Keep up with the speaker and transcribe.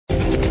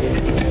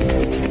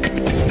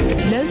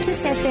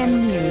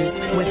SAFM News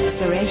with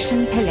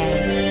Sureshan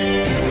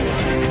Pillay.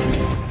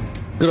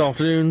 Good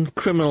afternoon.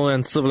 Criminal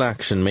and civil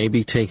action may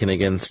be taken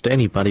against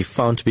anybody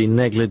found to be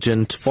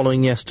negligent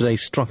following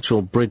yesterday's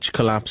structural bridge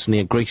collapse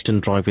near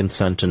Greyston Drive in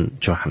Sandton,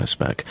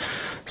 Johannesburg.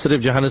 City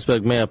of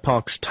Johannesburg Mayor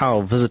Parks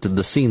Tau visited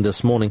the scene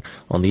this morning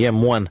on the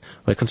M1,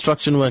 where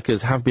construction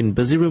workers have been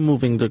busy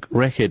removing the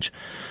wreckage.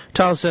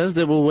 Tau says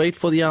they will wait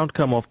for the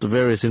outcome of the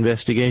various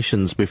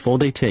investigations before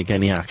they take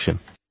any action.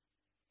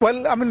 Well,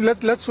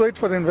 let's wait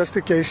for the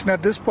investigation.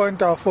 At this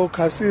point, our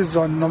focus is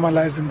on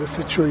normalizing the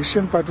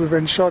situation, but we've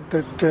ensured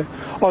that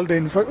all the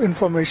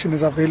information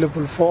is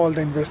available for all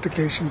the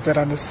investigations that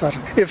are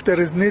necessary. If there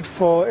is need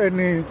for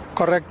any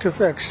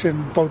corrective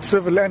action, both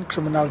civil and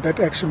criminal, that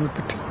action will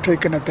be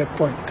taken at that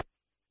point.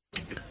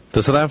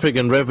 The South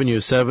African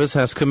Revenue Service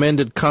has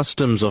commended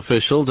customs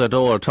officials at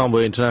OR Tambo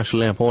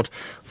International Airport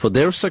for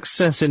their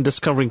success in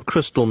discovering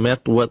crystal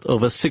meth worth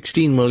over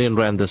 16 million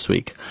rand this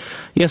week.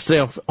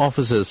 Yesterday,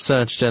 officers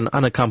searched an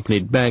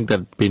unaccompanied bag that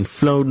had been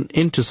flown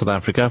into South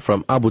Africa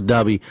from Abu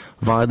Dhabi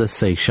via the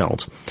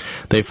Seychelles.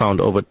 They found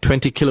over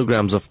 20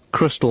 kilograms of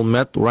crystal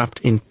meth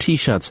wrapped in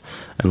T-shirts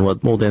and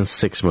worth more than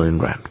 6 million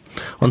rand.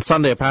 On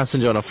Sunday, a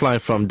passenger on a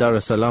flight from Dar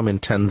es Salaam in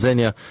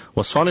Tanzania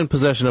was found in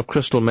possession of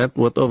crystal meth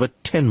worth over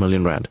 10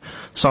 million rand.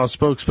 SARS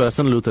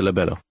spokesperson Luther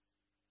Lebello.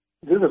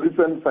 These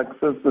recent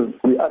successes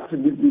we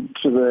attribute it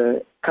to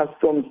the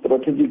customs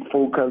strategic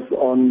focus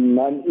on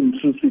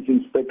non-intrusive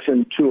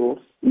inspection tools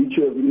which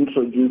we have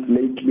introduced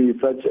lately,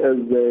 such as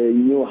the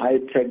new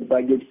high-tech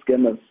baggage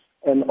scanners,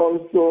 and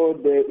also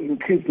the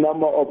increased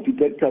number of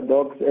detector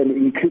dogs and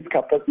increased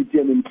capacity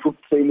and improved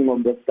training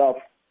of the staff.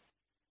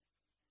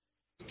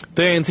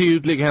 The ANC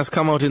Youth League has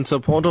come out in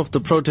support of the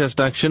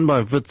protest action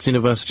by Wits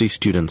University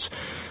students.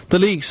 The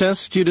league says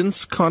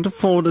students can't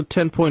afford a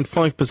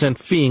 10.5%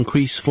 fee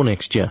increase for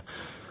next year.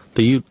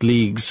 The Youth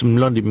League's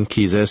Mlondi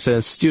Mkhize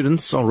says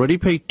students already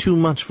pay too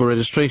much for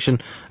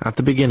registration at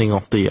the beginning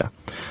of the year.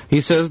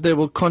 He says they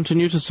will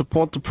continue to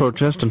support the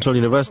protest until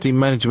university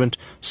management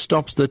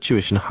stops the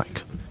tuition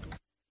hike.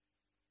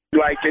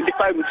 You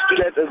identify with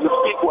students as we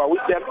speak, who are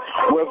with them,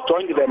 we have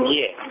joined them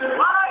here.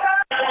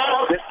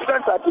 The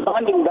students are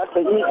demanding that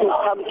the meeting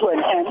come to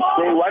an end.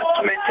 They want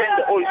to maintain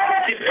the old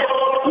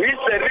system. This is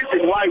the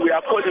reason why we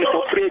are calling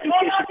for free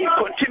education. It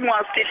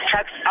continuously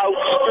cuts out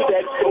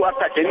students through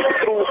academic,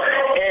 through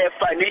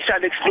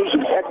financial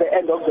exclusion at the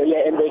end of the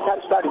year, and they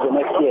can't study the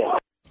next year.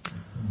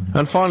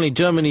 And finally,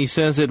 Germany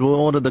says it will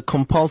order the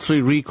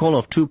compulsory recall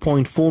of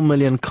 2.4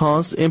 million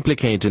cars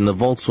implicated in the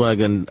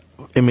Volkswagen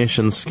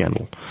emissions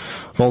scandal.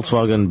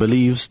 Volkswagen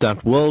believes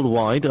that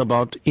worldwide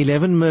about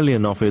 11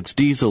 million of its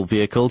diesel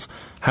vehicles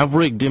have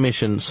rigged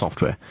emission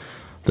software.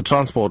 The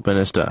Transport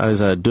Minister,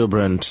 Asa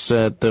Dobrindt,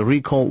 said the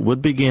recall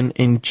would begin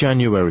in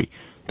January.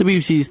 The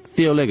BBC's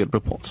Theo Leggett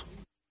reports.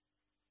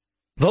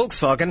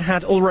 Volkswagen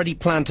had already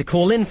planned to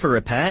call in for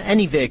repair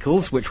any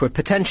vehicles which were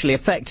potentially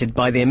affected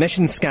by the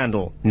emissions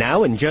scandal.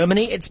 Now, in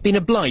Germany, it's been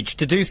obliged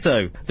to do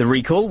so. The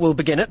recall will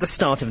begin at the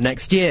start of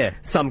next year.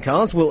 Some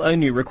cars will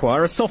only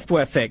require a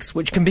software fix,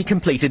 which can be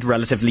completed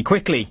relatively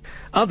quickly.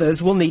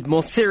 Others will need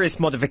more serious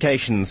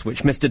modifications,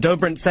 which Mr.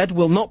 Dobrindt said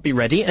will not be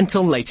ready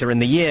until later in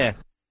the year.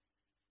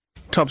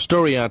 Top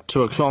story at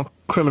 2 o'clock.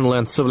 Criminal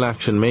and civil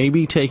action may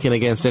be taken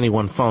against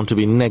anyone found to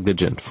be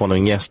negligent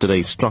following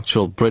yesterday's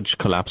structural bridge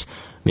collapse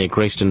near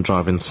Greyston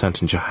Drive in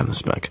Sandton,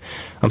 Johannesburg.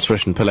 I'm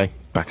Sureshan Pillay,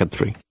 back at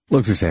 3.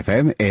 Look to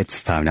SAFM,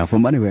 it's time now for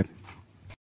MoneyWeb.